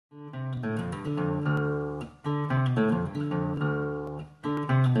To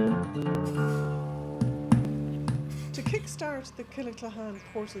kick-start the Killiclahan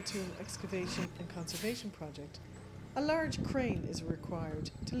Portal Tomb excavation and conservation project, a large crane is required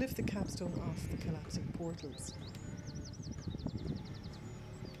to lift the capstone off the collapsing portals.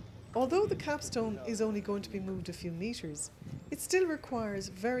 Although the capstone is only going to be moved a few metres, it still requires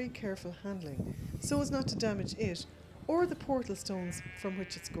very careful handling so as not to damage it or the portal stones from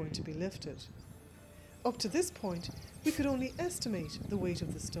which it's going to be lifted. Up to this point, we could only estimate the weight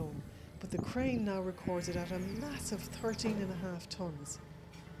of the stone, but the crane now records it at a massive 13.5 tonnes,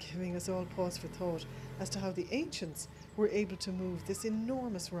 giving us all pause for thought as to how the ancients were able to move this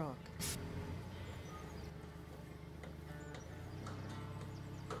enormous rock.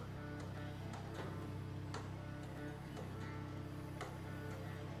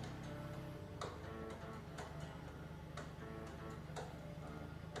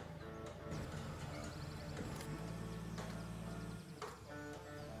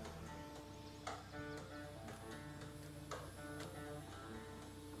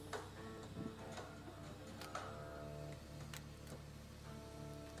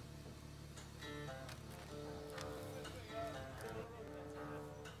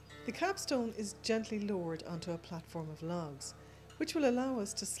 The capstone is gently lowered onto a platform of logs, which will allow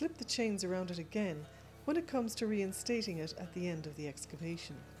us to slip the chains around it again when it comes to reinstating it at the end of the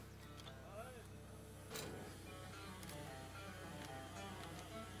excavation.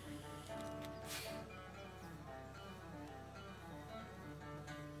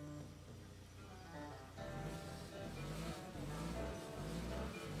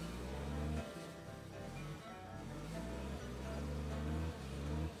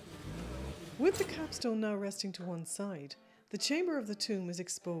 With the capstone now resting to one side, the chamber of the tomb is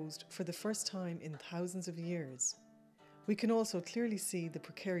exposed for the first time in thousands of years. We can also clearly see the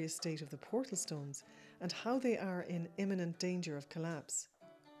precarious state of the portal stones and how they are in imminent danger of collapse.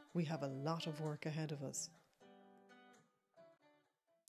 We have a lot of work ahead of us.